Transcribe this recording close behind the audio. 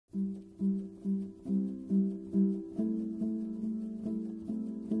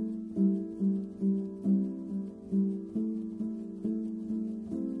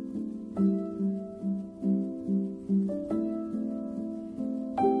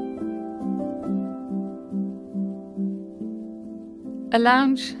A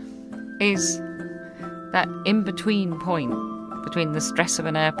lounge is that in-between point between the stress of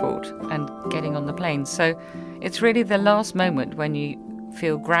an airport and getting on the plane. So it's really the last moment when you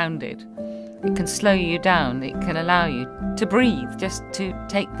feel grounded. It can slow you down, it can allow you to breathe, just to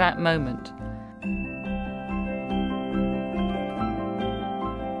take that moment.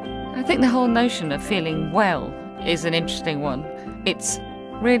 I think the whole notion of feeling well is an interesting one. It's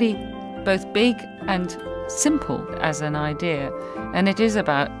really both big and simple as an idea, and it is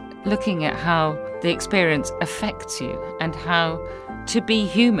about looking at how the experience affects you and how to be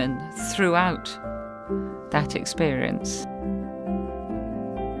human throughout that experience.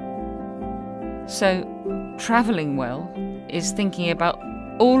 So, travelling well is thinking about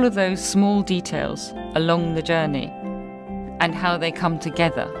all of those small details along the journey and how they come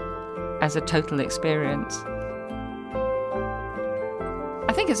together as a total experience.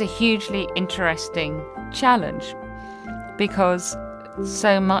 I think it's a hugely interesting challenge because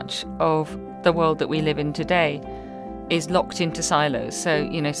so much of the world that we live in today is locked into silos. So,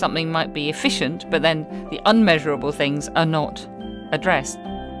 something might be efficient, but then the unmeasurable things are not addressed.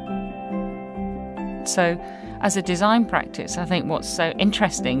 So, as a design practice, I think what's so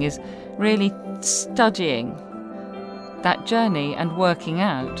interesting is really studying that journey and working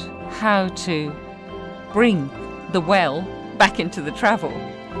out how to bring the well back into the travel.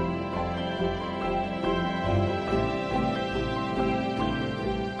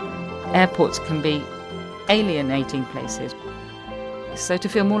 Airports can be alienating places. So to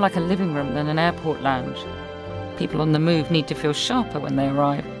feel more like a living room than an airport lounge, people on the move need to feel sharper when they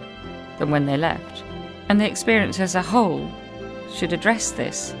arrive than when they left. And the experience as a whole should address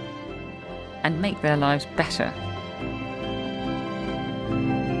this and make their lives better.